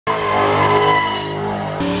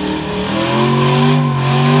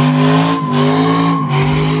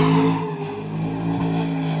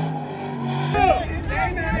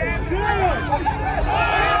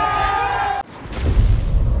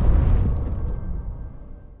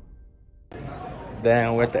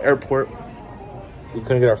Then we're at the airport. We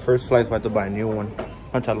couldn't get our first flight, so we had to buy a new one.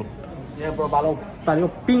 Chalo. Yeah, bro, valió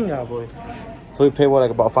pinga, boy. So we paid what,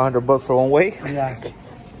 like about $500 for one way? Yeah.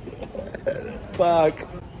 Fuck.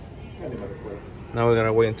 Now we're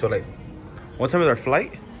gonna wait until like, what time is our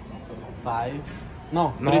flight? 5.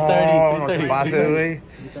 No, 3:30. No,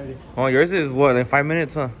 3:30. Oh, yours is what, in 5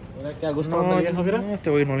 minutes, huh? Mira que a gusto anda el viejo, mira. Este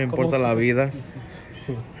güey no le importa la vida.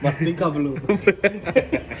 Mastica blue.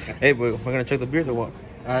 Hey, boy, we're gonna check the beers or what?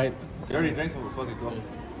 Alright. You already drank some, fuck it, go.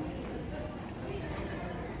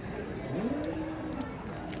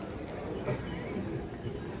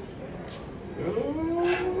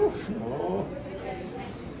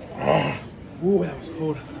 Ooh, that was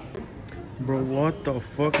cold. Bro, what the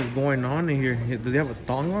fuck is going on in here? Do they have a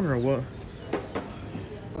thong on or what?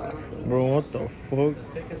 Bro, what the fuck?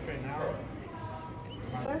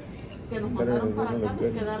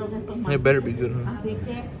 It better be good, huh?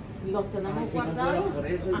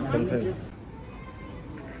 Sometimes.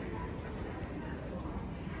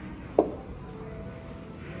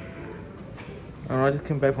 I don't know, I just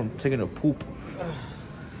came back from taking a poop.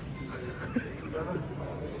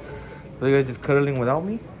 So you guys just cuddling without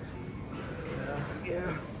me?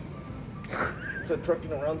 Yeah. It's a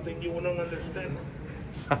trucking around thing you wouldn't understand.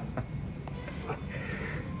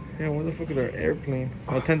 Yeah, where the fuck is our airplane?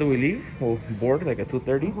 What time do we leave? Well, board like at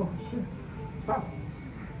 2:30? Oh, shit. Stop.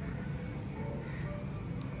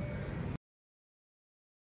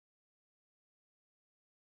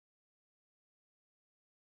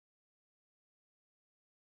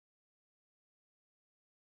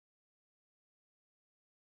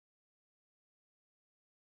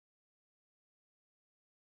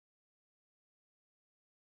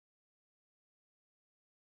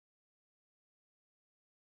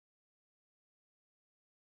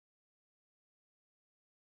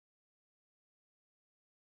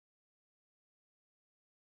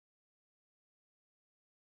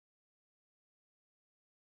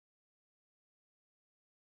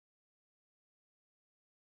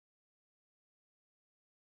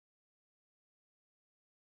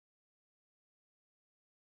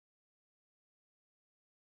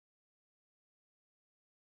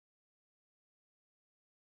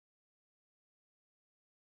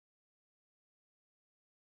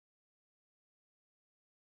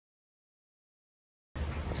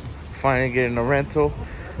 Finally getting a rental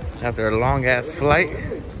after a long ass flight.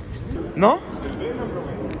 ¿No?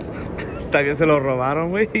 Tal vez se lo robaron,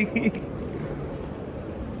 güey.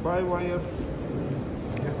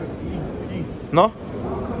 ¿No?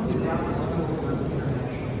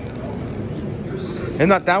 It's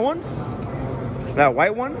not that one? That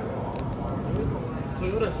white one?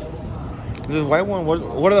 This white one,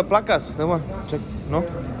 what are the placas? That one, check, no?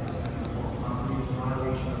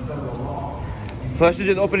 So that's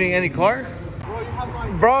just opening any car? Bro, you have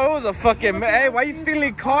my... Bro, it was a fucking... Hey, why you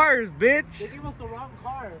stealing cars, bitch? They gave us the wrong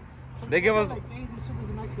car. They give us... Like, hey, this shit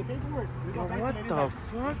doesn't match the paperwork. We got back What and the like,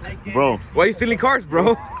 fuck? Bro, why you stealing cars,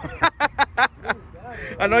 bro?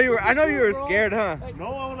 I know you were scared, huh?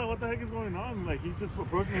 No, I was like, what the heck is going on? Like, he just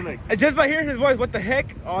approached me like... Just by hearing his voice, what the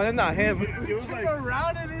heck? Oh, that's not him. We turn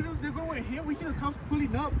around and they're going with him. We see the cops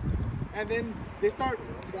pulling up. And then they start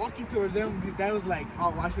walking towards them. His dad was like, oh,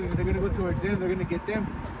 watch them. They're going to go towards them. They're going to get them.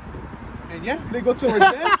 And yeah, they go towards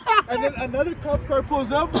them. And then another cop car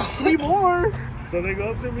pulls up. 3 more. So they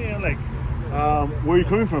go up to me and like, where are you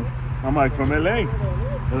coming from? I'm like, from LA.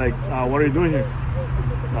 They're like, what are you doing here?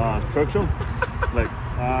 Truck show? Like,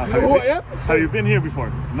 have you been here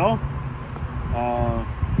before? No?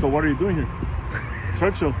 So what are you doing here?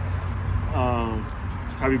 Truck show.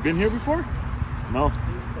 Have you been here before? No.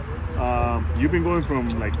 You've been going from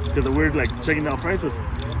like, because we're like checking out prices.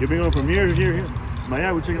 You've been going from here.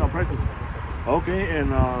 Yeah, we're checking out prices. Okay,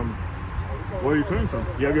 and where are you coming from?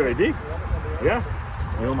 You have your ID? Yeah.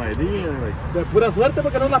 You know my ID? And like, de pura suerte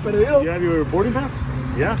porque no la perdió. You have your boarding pass?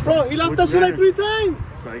 Yeah. Bro, he locked us in like 3 times.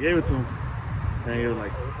 So I gave it to him. And he was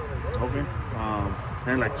like, okay.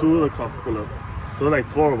 And like 2 other cops pull up. So like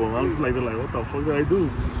 4 of them. I was like, they're like, what the fuck did I do?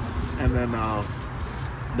 And then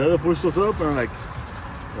the other 4 shows up and I'm like,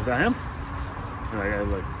 is that him? And I was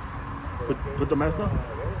like, put the mask on.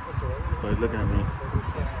 So he's looking at me.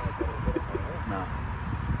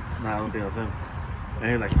 Nah, I don't think that's him.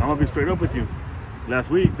 And he's like, I'm gonna be straight up with you. Last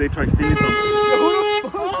week they tried stealing something.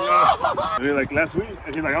 And he's like, last week,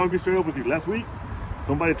 and he's like, I'm gonna be straight up with you. Last week,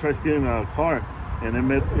 somebody tried stealing a car, and they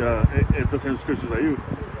met it the same descriptions as you.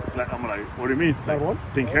 Like, I'm like, what do you mean? Like what?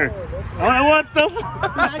 Pink hair. I'm like, what the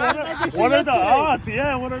fuck? What are the odds?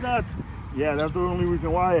 Yeah, what are the odds? Yeah, that's the only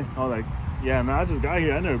reason why. I was like, yeah, no, I just got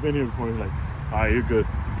here. I never been here before. He's like, all right, you're good.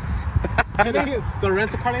 The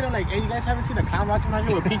rental car lady, like, hey, you guys haven't seen a clown walking around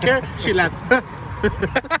here with pink hair? She laughed.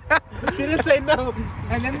 She didn't say no.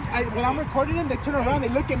 And then when I'm recording them, they turn around, they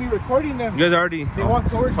look at me recording them. You guys already. They walk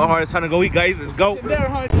towards me. Oh, it's time to go eat, guys. Let's go. They're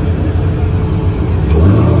hard.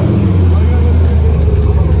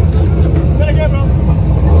 Better get, bro.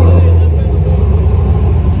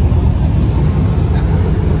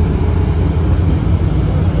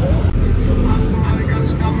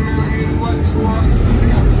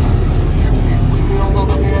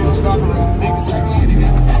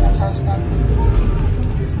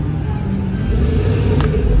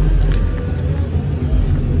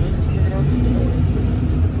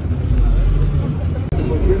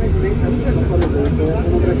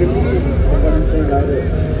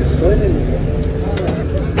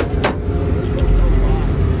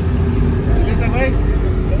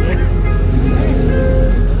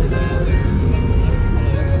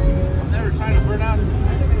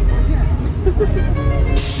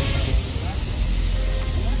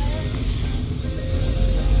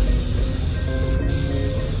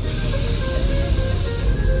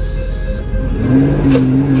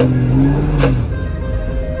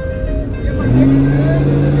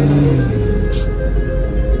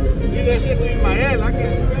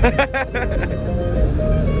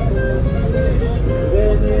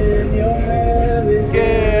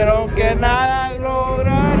 Quiero que nada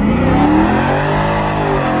lograría.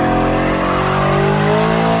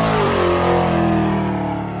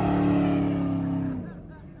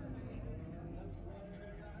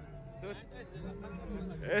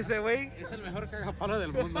 Ese güey es el mejor cagapalo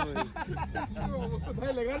del mundo, güey.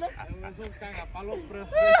 ¿Le gana? Es un cagapalo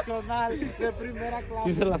profesional de primera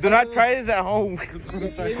clase. Do not try this at home.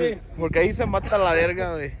 Porque ahí se mata la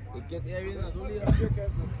verga, güey.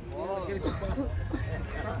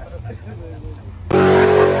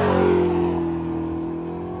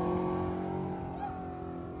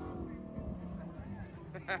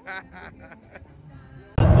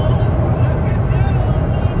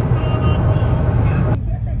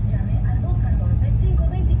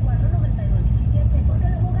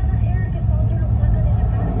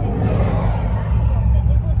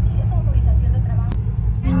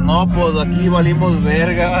 No, pues aquí valimos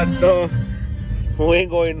verga, vato. We ain't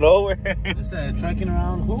going nowhere. What's that? Tracking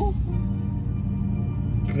around who?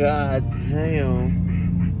 God damn.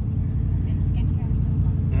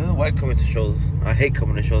 I don't like coming to shows. I hate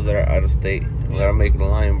coming to shows that are out of state. We gotta make a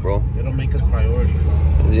line, bro. They don't make us priority.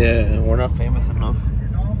 Yeah, we're not famous enough.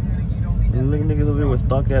 Look at niggas over here with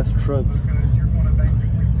stock ass trucks.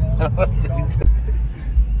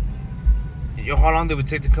 Yo, how long did we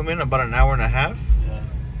take to come in? About an hour and a half? Yeah.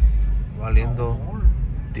 Valiendo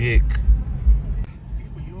dick.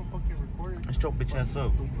 Let's choke bitch ass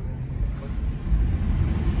up. You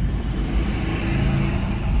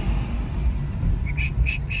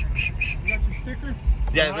got your sticker?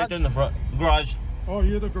 Yeah, it's right there in the front. Garage. Oh,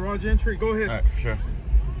 you're the garage entry? Go ahead. Alright, for sure.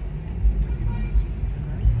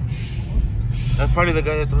 That's probably the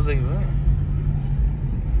guy that throws like that.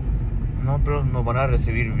 No, pero nos van a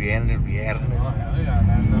recibir bien el viernes.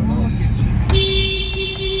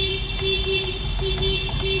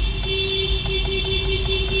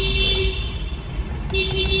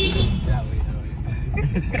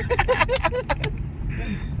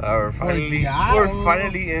 We're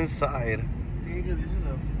finally inside. This is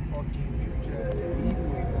a fucking huge ass.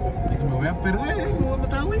 Me voy a perder, me voy a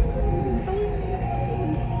matar, güey.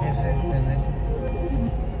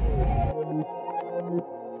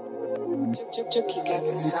 Chucky got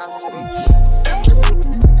the sauce, bitch.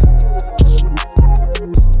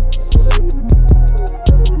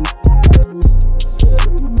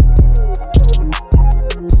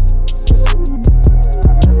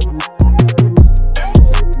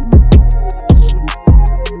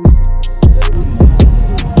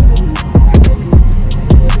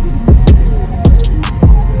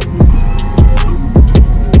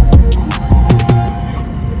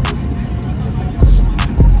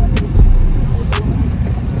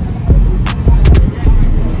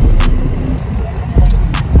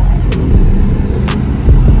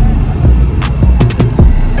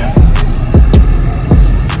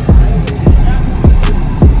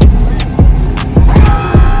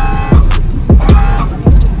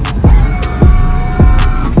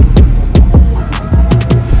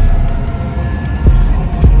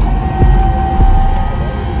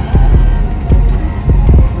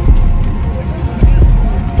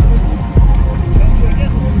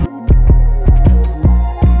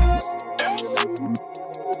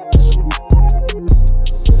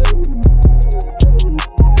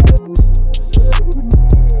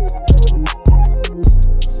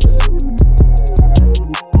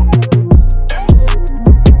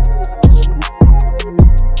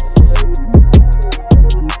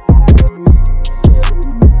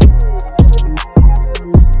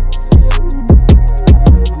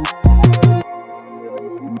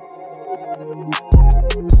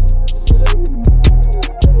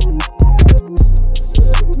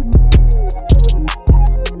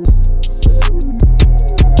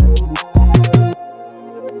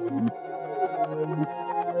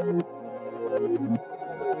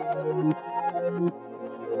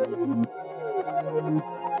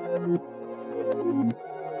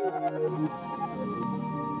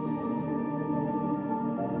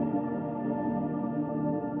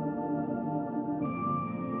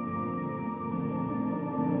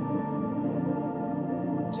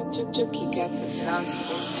 Chucky got the sauce,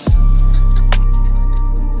 bitch.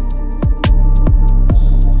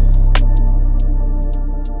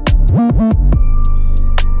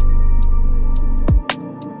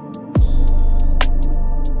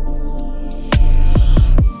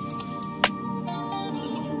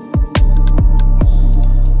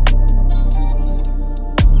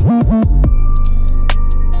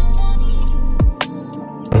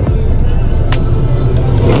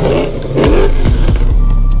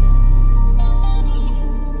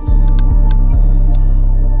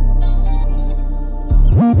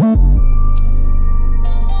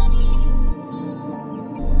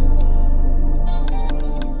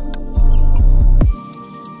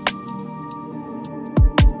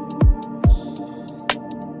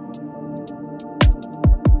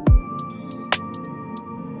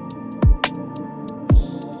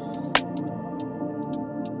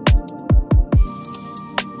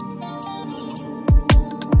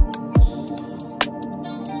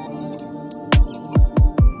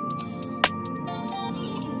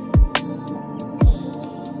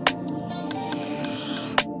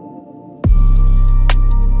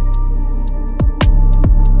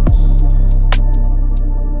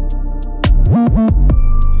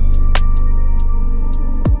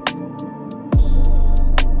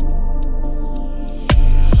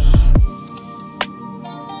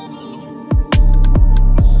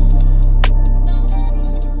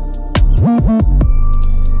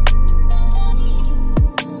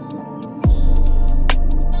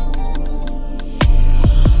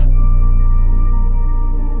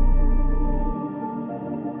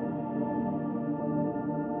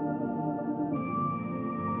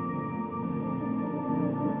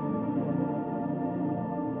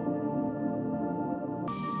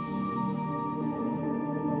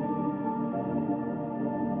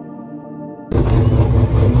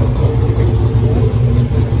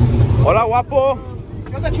 Hola, guapo.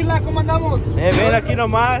 ¿Qué onda, chila? ¿Cómo andamos? Ven aquí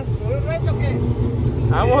nomás. ¿Un reto qué?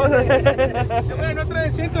 Vamos. No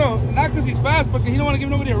trae centro, not because he's fast, porque he don't want to give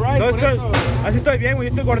nobody a ride. No, es por que eso. así estoy bien, güey.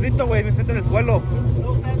 Yo estoy gordito, güey. Me siento en el suelo.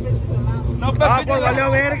 No, Ah, pues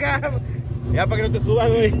valió verga. Ya para que no te subas,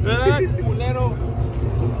 güey. ¿Verdad, culero?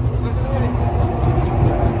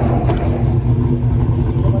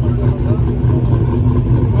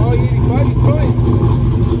 Oh, he's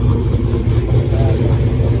going.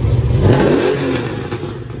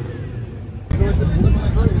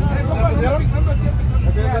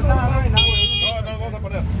 No, vamos a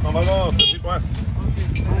poner. Nomás vamos a decir más.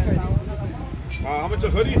 How much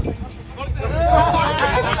of hoodies?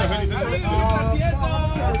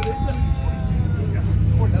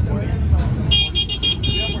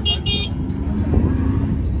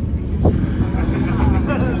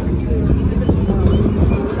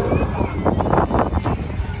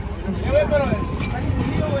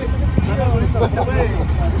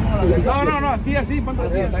 No, así, ponte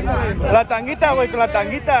así. La tanguita, güey, con la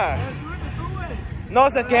tanguita. No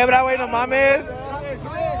se quiebra, güey, no mames.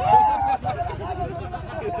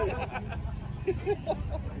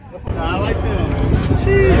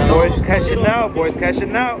 Boys cashing out, boys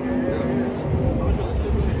cashing out.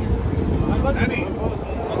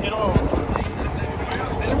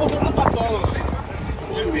 Tenemos uno para todos.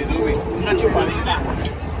 Una chupadita.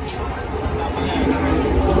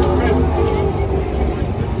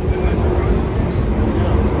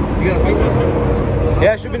 You got a bike one?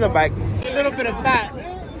 Yeah, it should be in the back. A little bit of that.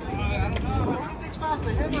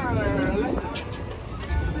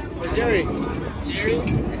 Jerry.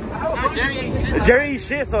 Jerry eats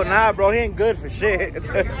shit, so nah, bro, he ain't good for shit.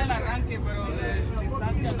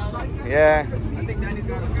 Yeah.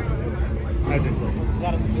 I think so.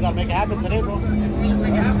 You gotta make it happen today, bro.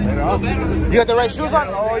 You got the right shoes on?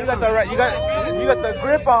 Oh, you got the right, you got the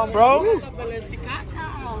grip on, bro.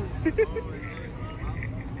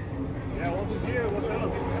 Yeah, once it's here, what's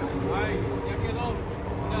up?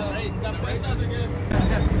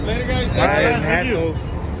 Later, guys. Alright, Thank you.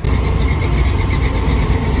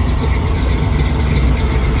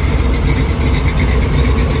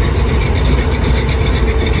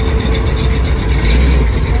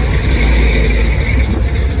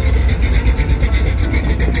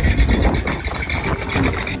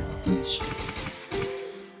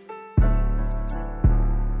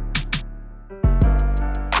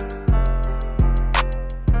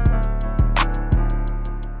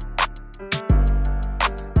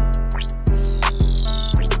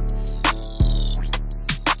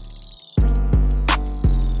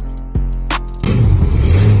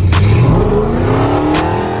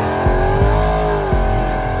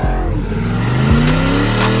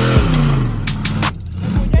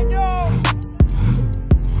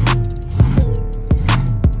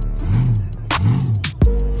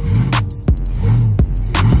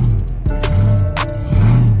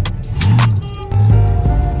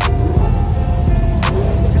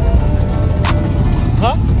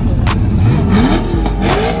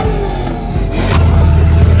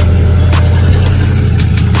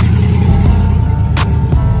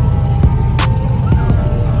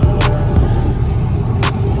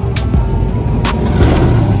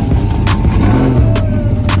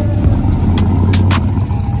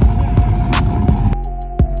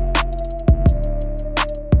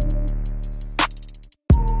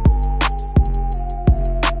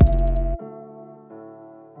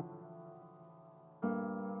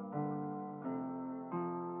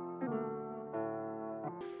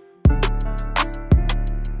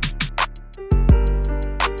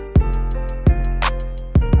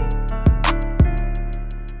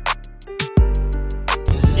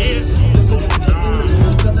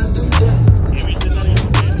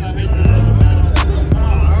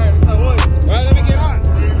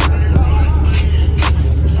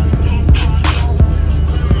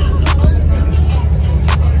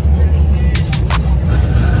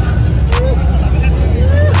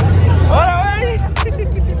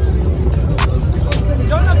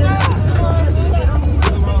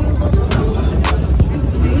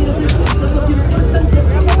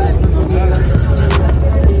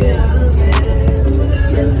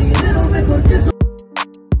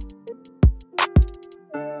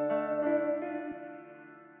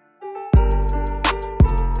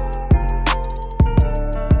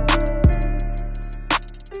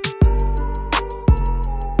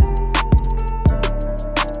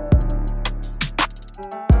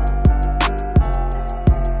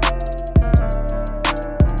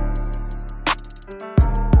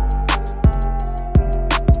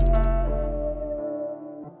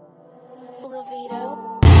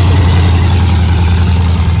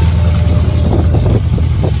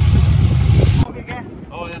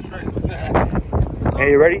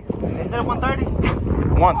 you ready? Instead of 1:30.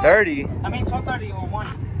 1:30. I mean 12:30 or 1.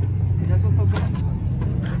 Ya eso está bien.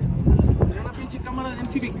 Tiene una pinche cámara de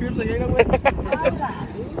MTV Cribs allá, güey.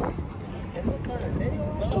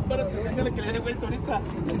 No, espérate, déjale que le dé vuelta ahorita.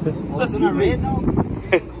 Esto es una red, no?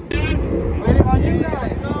 Waiting on you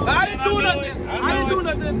guys. I didn't do nothing. I didn't do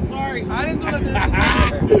nothing. Sorry. I didn't do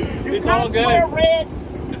nothing. It's all good. Wear red.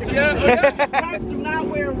 Yeah. Cops do not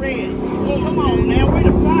wear red. Oh, come on, man. We're the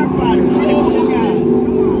firefighters. We're the good guys.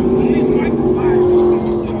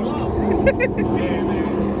 Come on.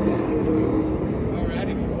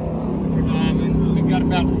 Alrighty. We've got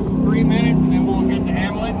about 3 minutes, and then we'll get the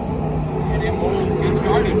ambulance, and then we'll get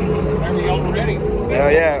started. Are we all ready?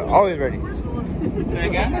 Hell yeah, always ready.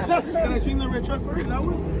 Can I swing the red truck first? That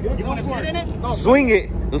one? You want to sit in it? Swing it.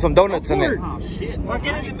 Do some donuts in it. Oh, shit. Or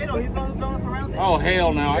get in the middle. He's throwing donuts around it. Oh,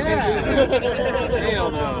 hell no. I can't do that.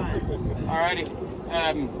 Hell no. Alrighty.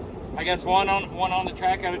 I guess one on the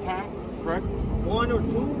track at a time, correct? 1 or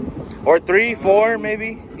 2. Or 3, 4,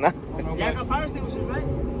 maybe. No. Yeah, I got fire extinguishers, right?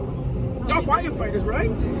 Y'all firefighters, right?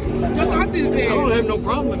 Y'all got this I don't in. have no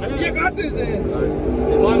problem with that. You got this in.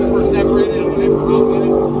 As long as we're separated, I don't have a problem with it.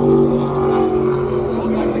 All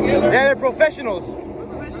come together. Yeah, they're professionals.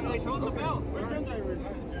 Show the belt. We're stunt drivers.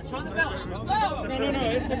 Show the belt. No,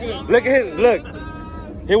 it's a good. Look at him. Look.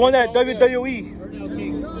 He won that WWE.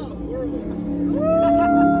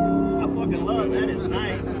 I fucking love that. It's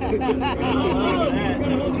nice. I love that.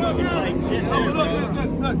 It's like shit.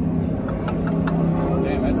 Look.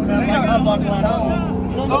 Sounds like a buckle at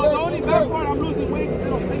home. The only bad part, I'm losing weight because they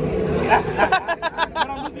don't pay me. But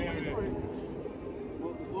I'm losing weight for it.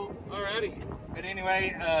 Alrighty. But anyway,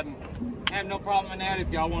 I have no problem in that. If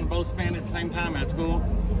y'all want to both stand at the same time, that's cool.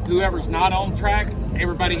 Whoever's not on track,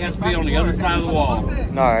 everybody has to be on the other side of the wall.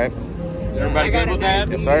 All right. Everybody good with that?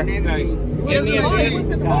 Yes, sir. Okay.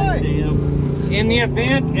 In the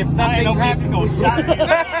event, if something happens, No.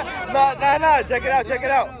 Check it out. Check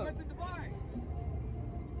it out.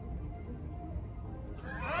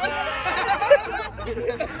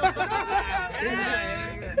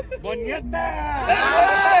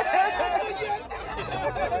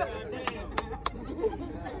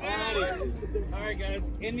 Alright guys,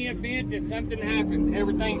 in the event if something happens,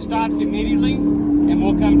 everything stops immediately and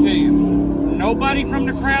we'll come to you. Nobody from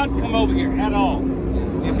the crowd come over here at all.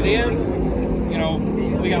 If it is, you know,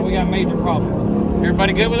 we got major problems.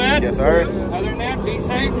 Everybody good with that? Yes, sir. Other than that, be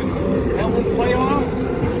safe and help us play on.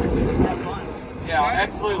 Yeah,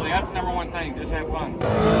 absolutely. That's the number one thing. Just have fun.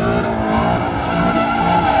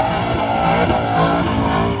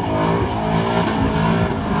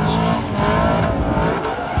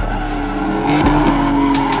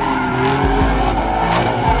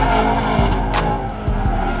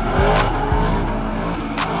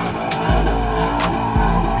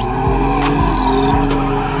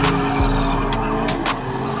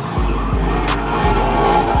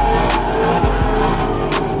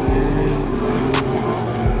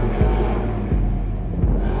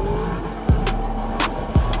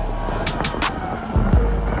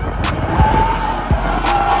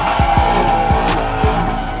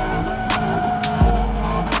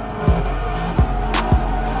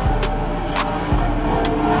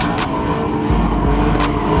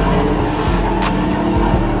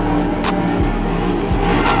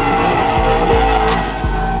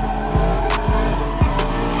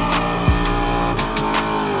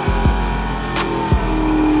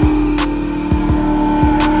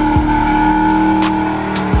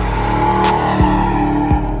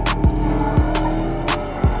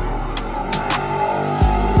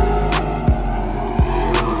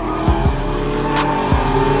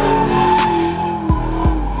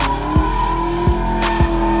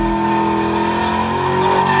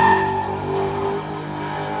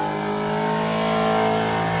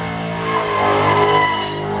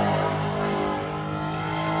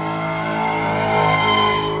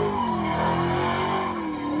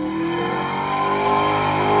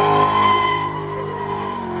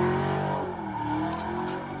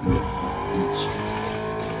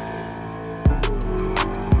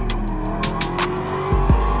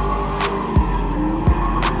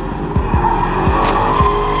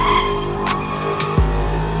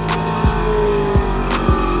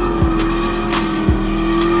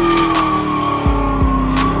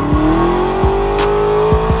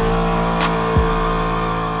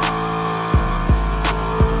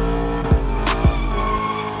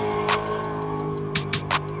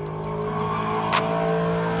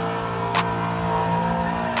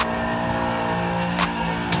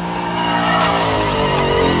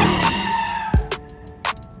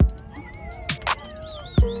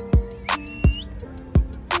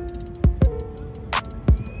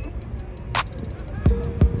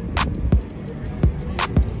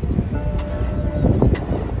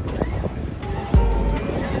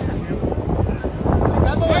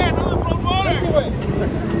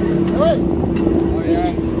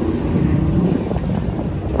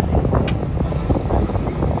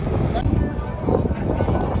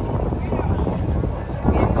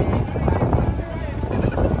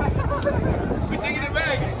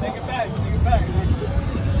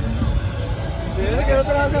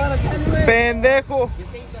 pendejo.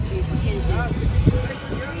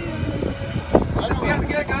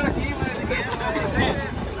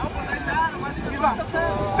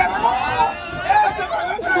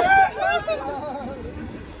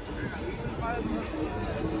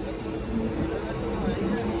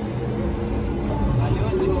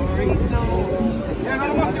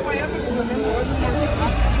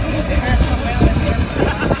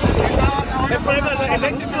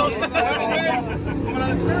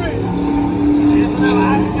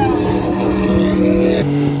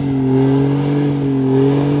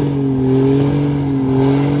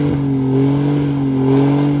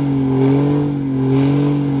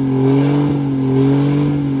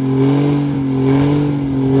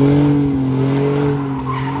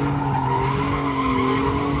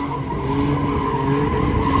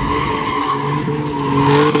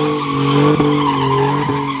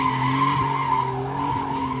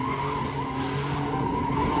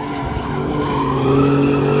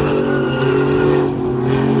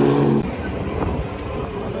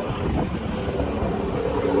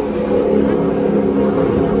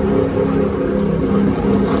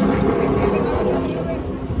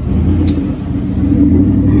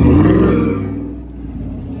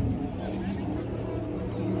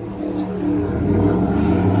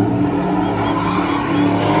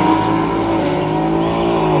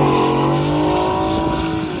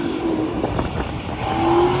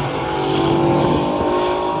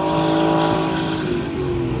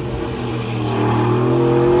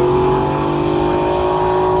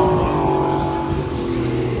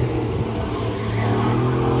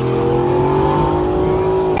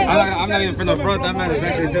 I'm not even from the front. That man is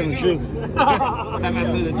actually telling the truth. That man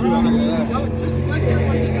said the truth. I'm not gonna lie.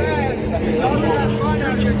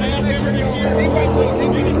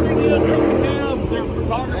 Their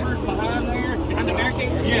photographers behind there. Behind the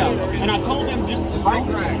barricade? Yeah. And I told them just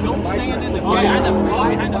don't stand in the gap. The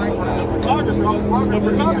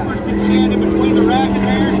photographers can stand in between the rack and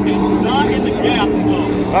there and not in the gap.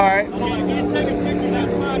 All right. So like he's taking a picture,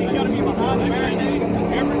 that's fine. He's got to be behind the barricade.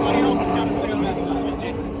 Everybody else has got to stay on that side.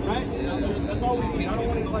 Right? That's all we need. I don't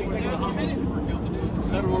want to like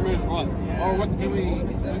 7 more minutes what? Or what can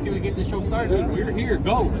we get this show started? We're here.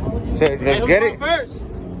 Go. So let's get it. First.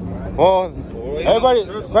 Well, everybody,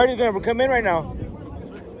 Freddy's gonna come in right now.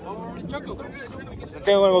 I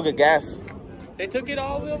think we're gonna go get gas. They took it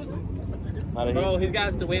all. Out of Bro, here. he's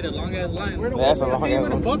got to wait a long ass line. That's a long ass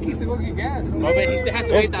one. Bucky's to go get gas. Oh, but he still has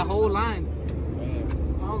to wait that whole line.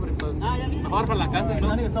 Hombre, pues. Mejor para la casa,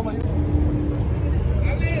 ¿no?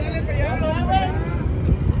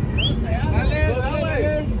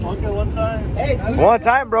 Okay, one time. One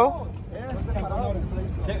time, bro.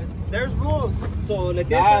 There's rules. So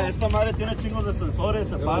Esta madre tiene chingos de sensores,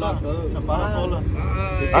 se para sola.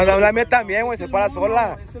 La mía también, güey, se para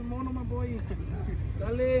sola. Es el mono, my boy.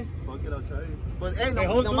 Dale. Fuck it, I'll try it. But hey,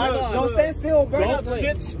 no stand still, Burnouts. Don't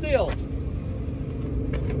sit still.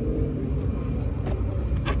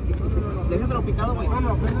 Déjaselo picado, güey.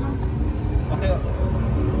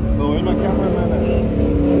 Lo veo en la cámara,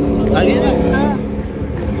 ¿Alguien está?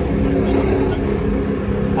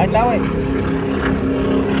 Ahí está, güey.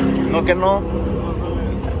 No, que no.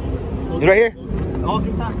 You right here? No, aquí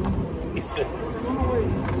está.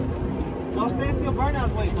 No stand still,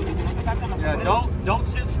 Burnouts, güey. Porque si no te sacan las Yeah, don't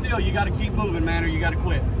sit still. You got to keep moving, man, or you got to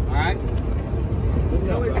quit. All right.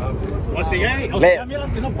 O sea, mira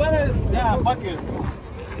que no puedes. Yeah, fuck it.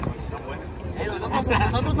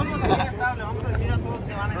 Nosotros somos la línea estable. Vamos a decir a todos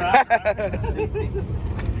que van a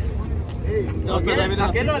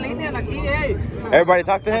 ¿A qué lo alinean aquí, ey? Everybody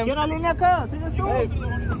talk to him. ¿Quién alinea acá? ¿Sigues tú?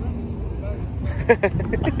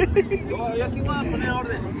 Yo aquí voy a poner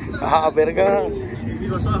orden. Ah, verga.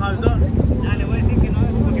 Digo, so how it's done. Ya le voy a decir que no es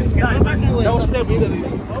porque no me saquen, güey.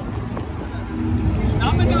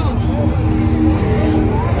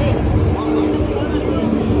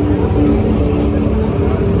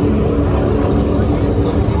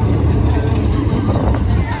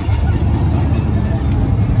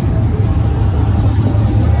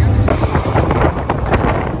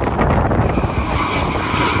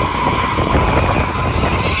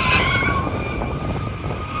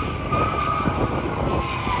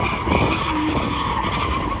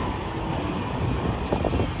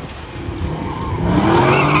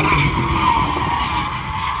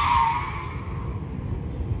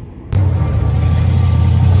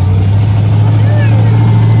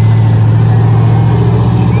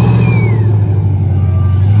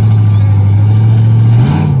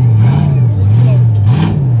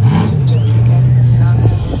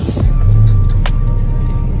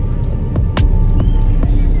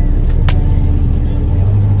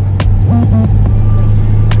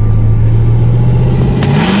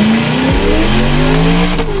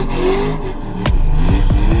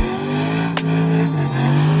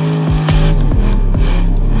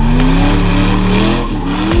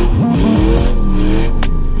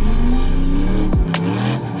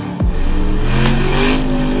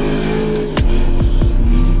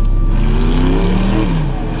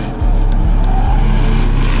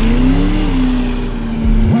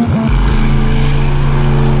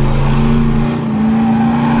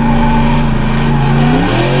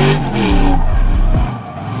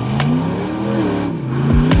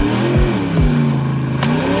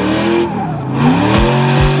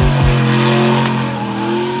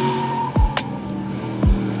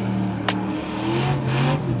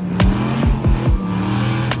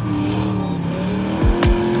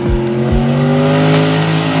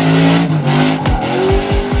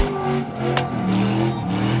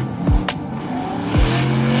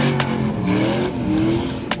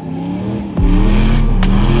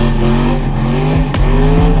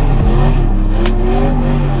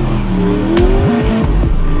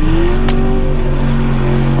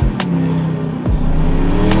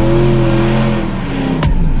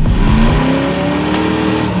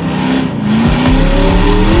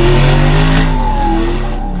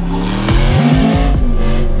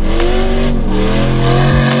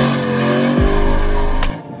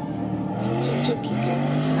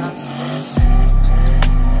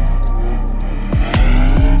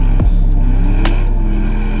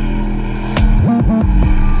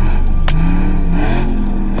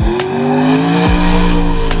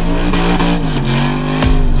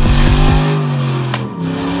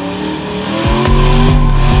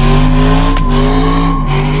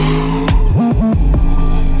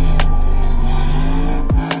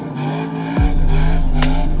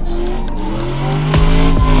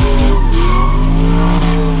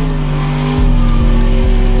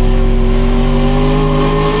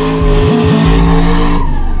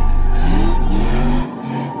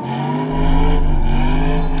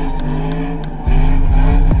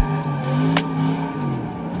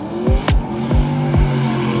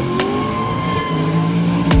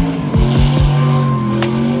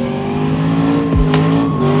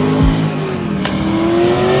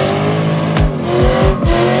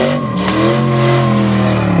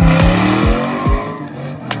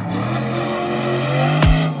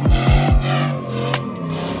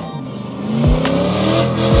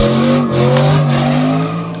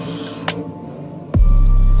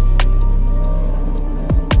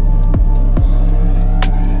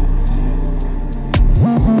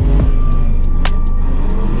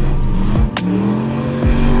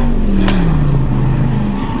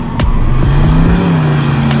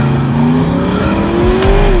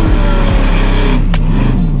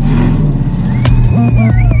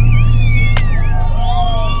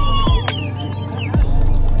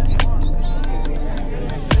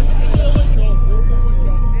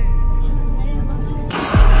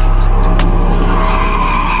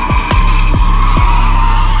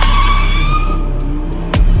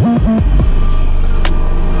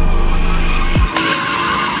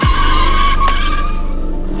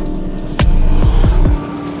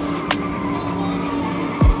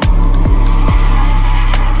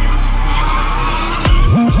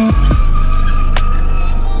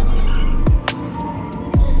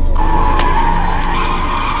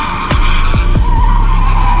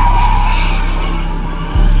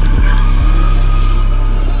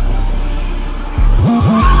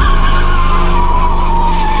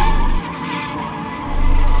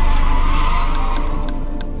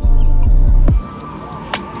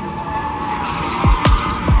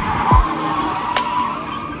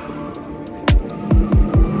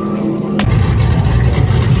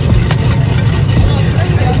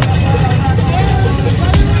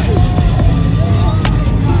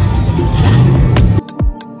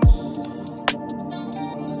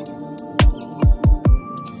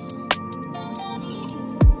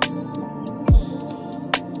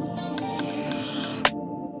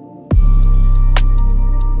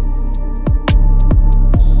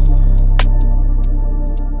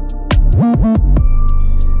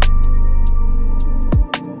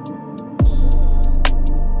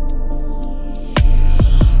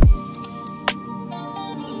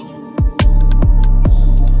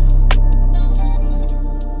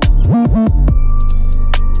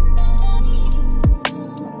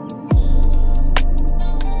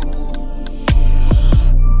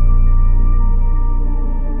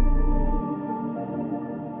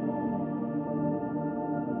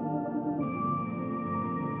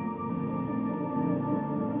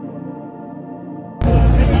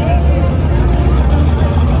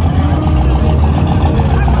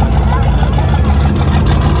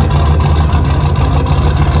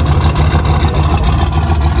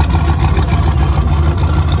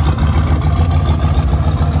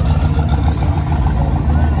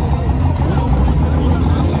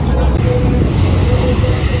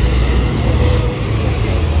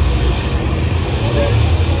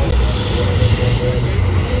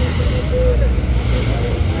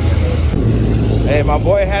 Hey, my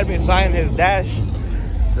boy had me sign his dash.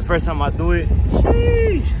 The first time I do it.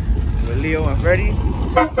 Sheesh. With Leo and Freddie.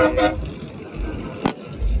 Yeah.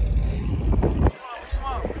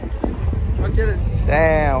 I'll get it.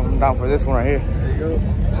 Damn, I'm down for this one right here. There you go.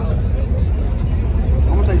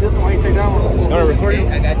 I'm gonna take this one. Why you take that one? You wanna record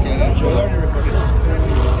it? I got you. Sure, already recorded.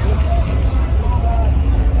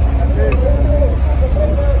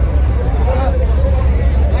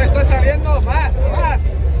 No está saliendo más, más.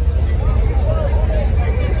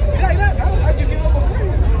 Mira, mira, how'd you get over here?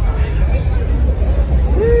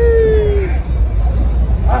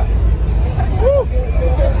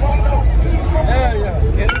 Yeah, yeah.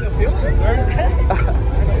 Get in the filter, sir.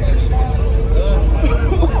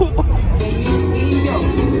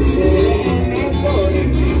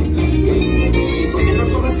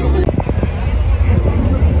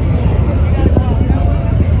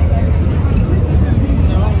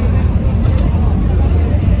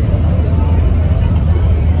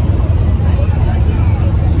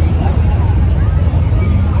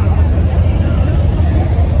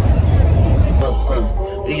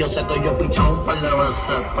 Y yo sé que yo pichado un par de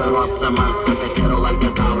veces, pero hace meses que quiero darte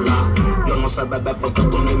tabla. Yo no sé beber porque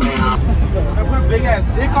tú ni me hablas. I put a big ass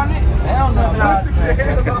dick on it? Hell no.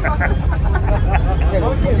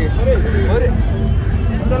 Put it.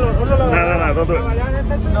 No, don't do it.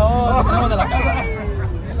 No, lo tenemos de la casa.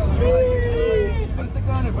 Put a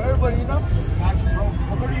sticker on it for everybody, you know?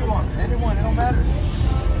 What do you want? Anyone, it don't matter.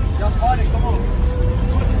 Just bought it, come on.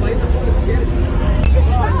 Play the boys, get it.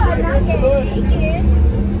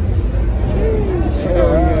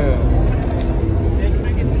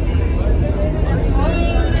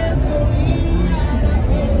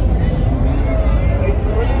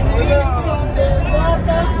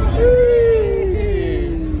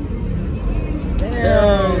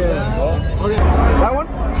 That one?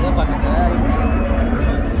 Ya para que se vea ahí.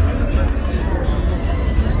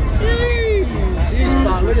 Jeez,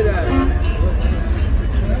 look at that.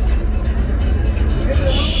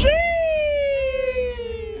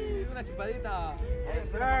 Una chupadita. Yes,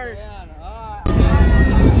 sir.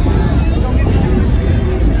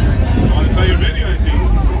 Oh, they saw your video, I see.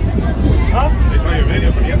 Huh? They saw your video,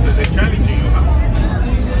 but they're challenging you, huh?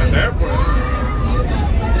 At the airport.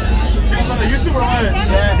 She's on the YouTube or what?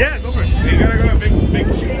 Yeah, go for it. You gotta go and make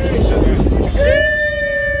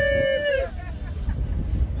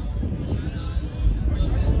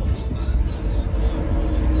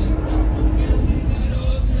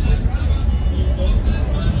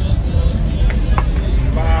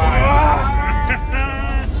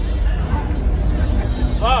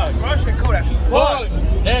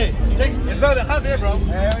Hey, it's not that hot here, bro.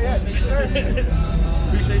 Hell yeah.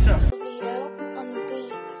 Appreciate you. Video on the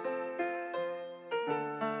beat.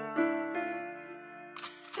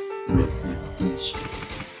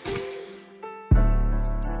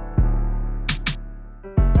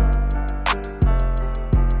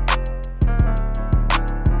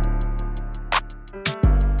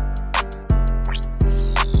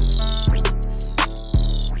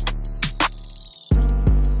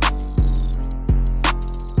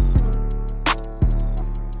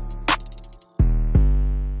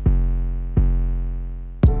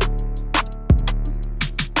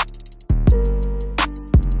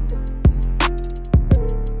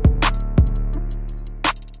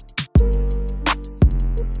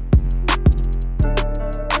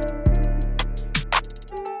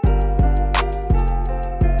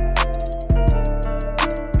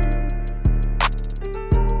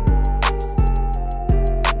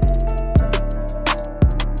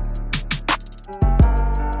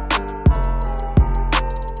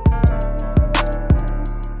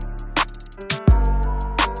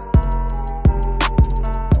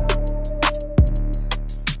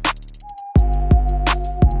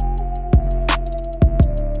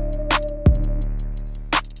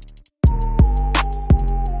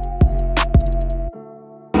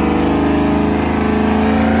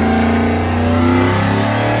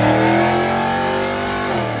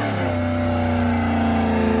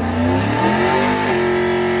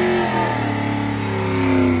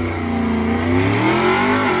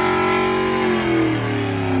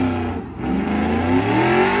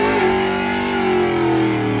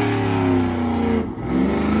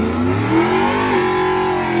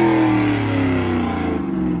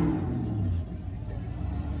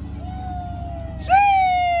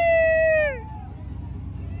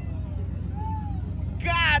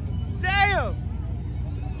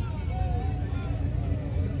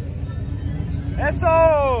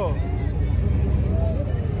 Eso.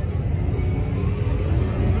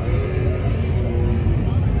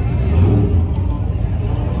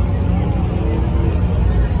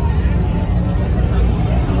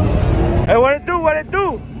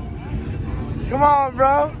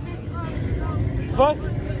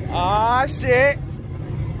 shit.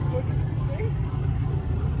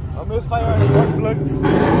 I miss fire and spark plugs.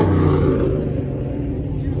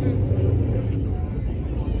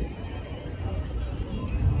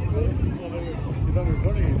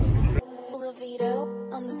 Levito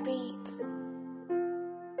on the beat.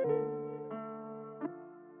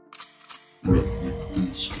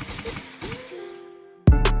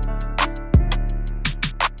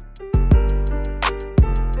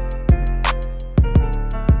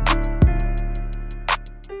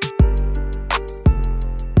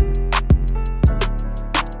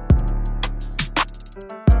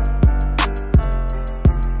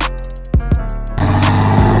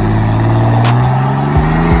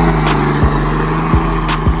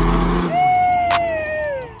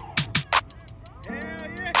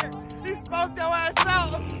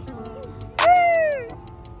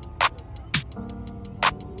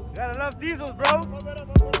 Gotta love diesels, bro.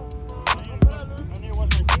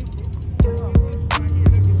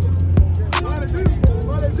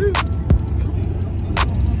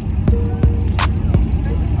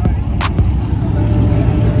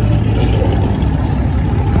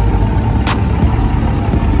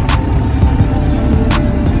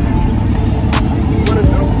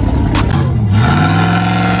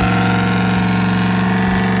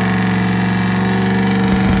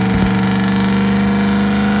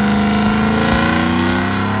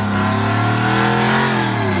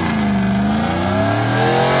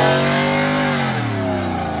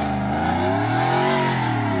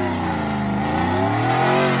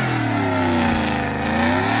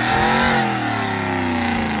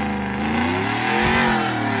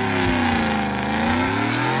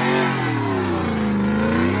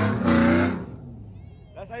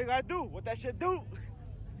 That's how you gotta do. What that shit do?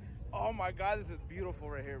 Oh my God, this is beautiful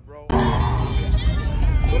right here, bro.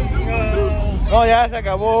 No, ya se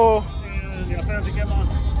acabó. Y apenas se quema.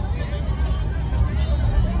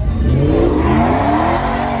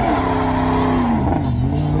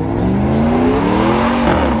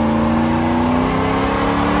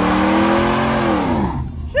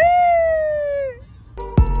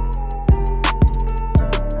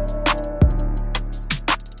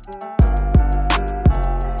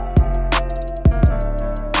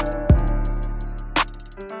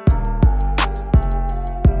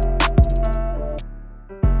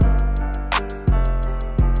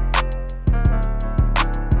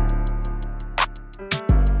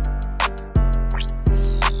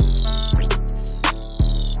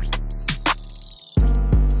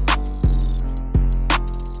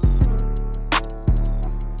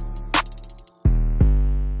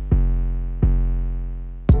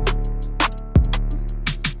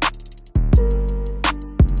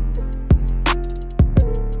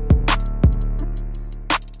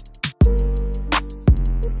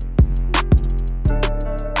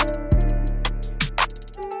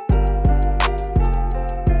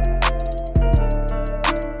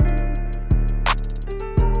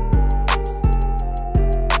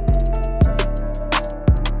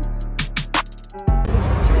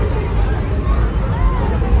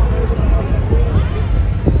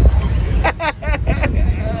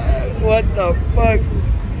 What the fuck?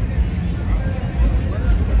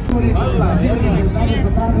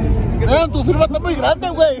 Tu firma está muy grande,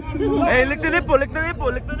 güey. Hey, lick the nipple, lick the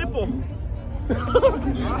nipple, lick the nipple.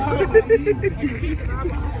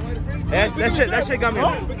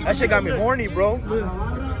 That shit got me horny, bro.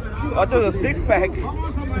 I thought it was a 6-pack.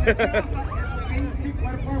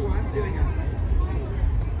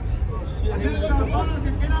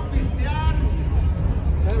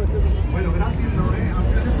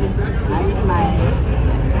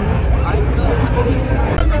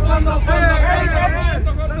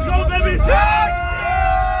 Let's go, baby! Chugs!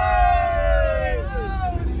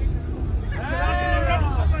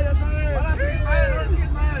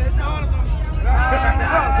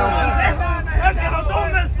 ¡El que no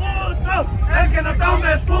tome es puto! ¡El que no tome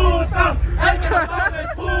es puto! ¡El que no tome es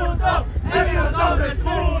puto! ¡El que no tome es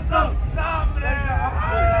puto! ¡Hombre!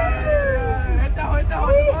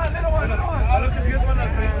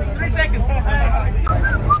 Three seconds.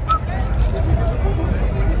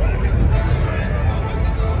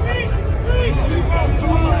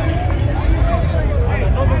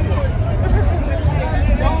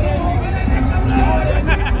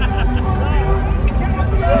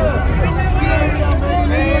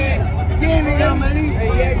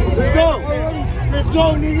 Let's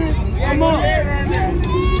go, nigga. Come on.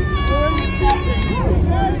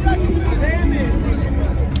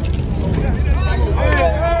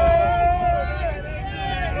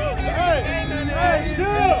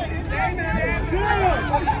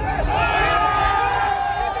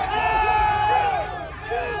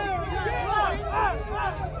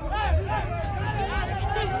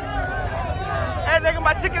 nigga,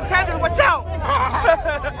 my chicken tenders, watch out!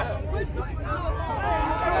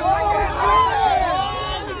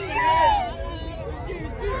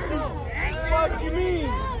 What you mean?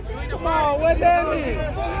 Come on, what's happening?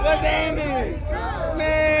 What's happening?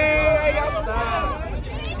 Man, I got stop.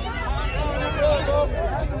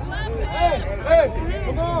 Hey,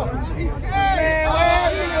 come on. He's good. Man, what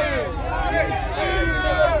happened?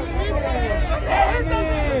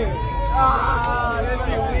 Ah, that's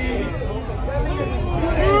your weed.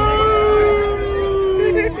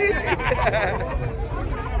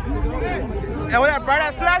 And with that bright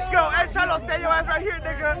ass flash go, hey Chalo, stay your ass right here,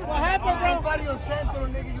 nigga. What happened, bro? Barrio Centro,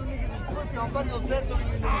 nigga. You niggas is pussy on Barrio Centro. You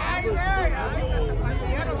niggas.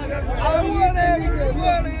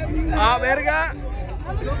 Ah, verga.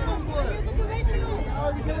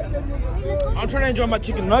 I'm trying to enjoy my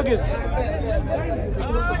chicken nuggets.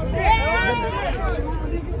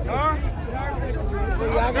 Huh?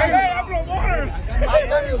 Hey, hablo waters. I'm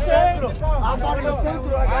Barrio Centro. I'm Barrio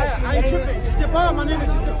Centro. I got you. I ain't tripping. Chiste pa, my nigga.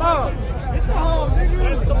 Chiste pa.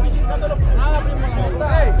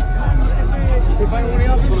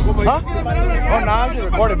 Huh? Oh, nah, I'm just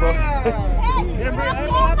recording, bro.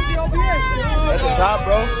 That's a shot,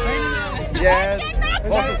 bro. Yeah,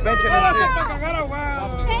 all suspension and shit.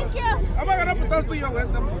 Thank you. A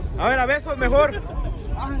ver, a besos mejor.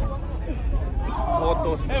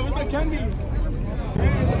 Fotos.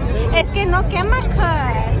 Es que no quema,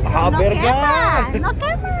 Kurt. Ah, No verga. quema. No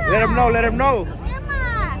quema. Let him know, let him know. No quema.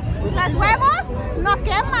 Los huevos no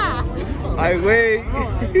quema. Ay, güey.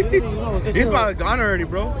 He's about gone already,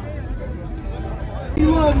 bro.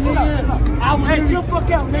 You up, nigga. I will Hey, chill fuck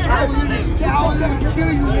out, nigga. I will literally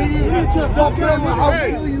kill you, nigga. Fuck you, I'll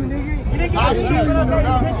kill you, nigga. I'll kill you,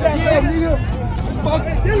 nigga. Yeah, nigga. Fuck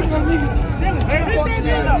you, nigga. Fuck you,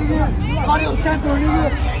 nigga. Barrio Centro, nigga.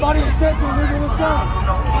 Barrio Centro, nigga. What's up?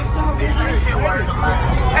 What's up, nigga?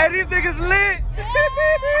 Hey, these niggas lit.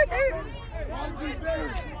 OG better.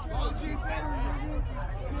 OG better, nigga.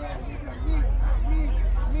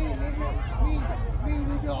 Yeah, nigga. Me,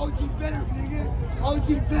 OG better, nigga. OG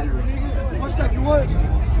better, nigga. What's that? You want?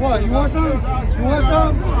 What? You want some? You want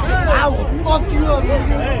some? I will fuck you up,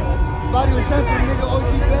 nigga. Barrio Centro, nigga.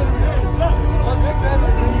 OG better. OG better.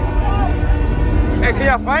 Hey, can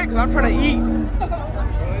y'all fight? Cause I'm trying to eat.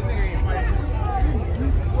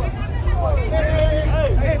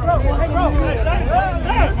 Hey, bro.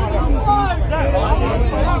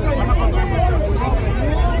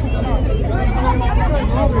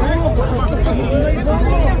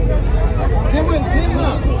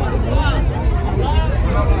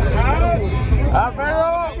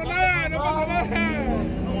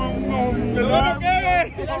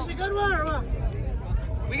 That's a good one, or what?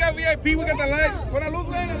 We got VIP, we got the light. Pon la luz,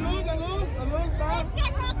 güey, la luz, va.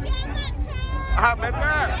 Ah, verga.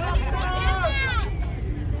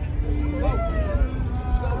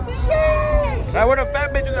 Hey, where the fat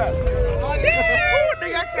bitches at? Ooh,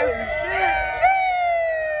 nigga, I can't see shit.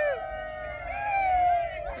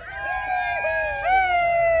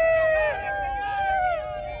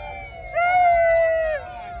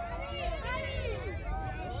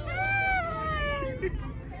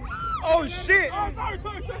 Oh shit! Oh,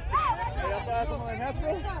 sorry.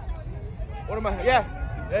 What am I? Yeah,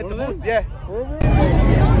 at the booth. Yeah.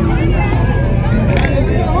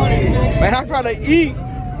 Man, I'm trying to eat.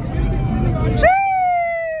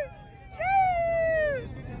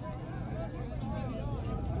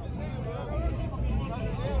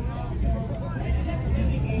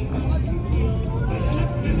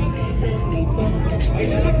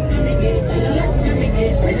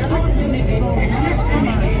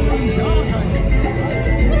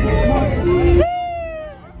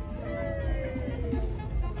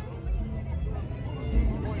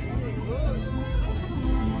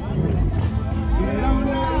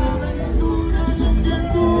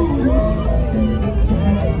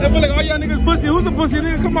 Like, all y'all niggas pussy. Who's the pussy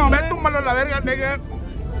nigga? Come on, man. Túmbalo a la verga, nigga.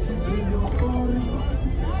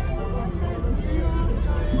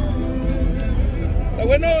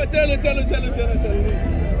 Bueno, échale.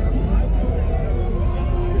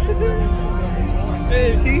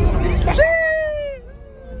 Sí.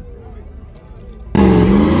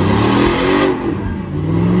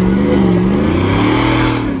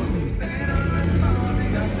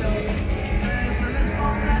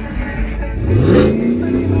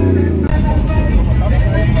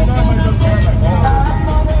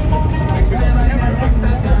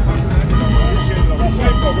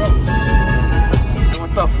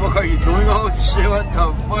 What the fuck are you doing? Oh shit, what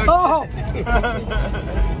the fuck? Oh!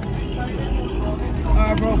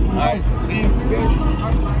 Alright, bro. Alright, see you.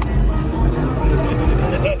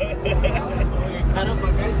 Caramba,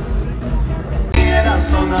 guys.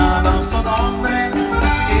 sonaban su nombre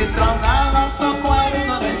y tronaba su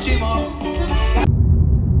cuerno del chivo.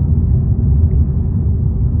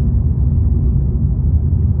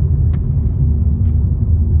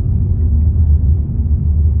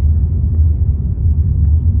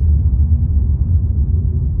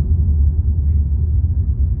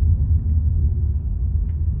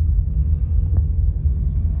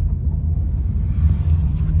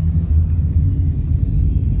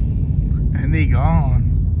 And they gone.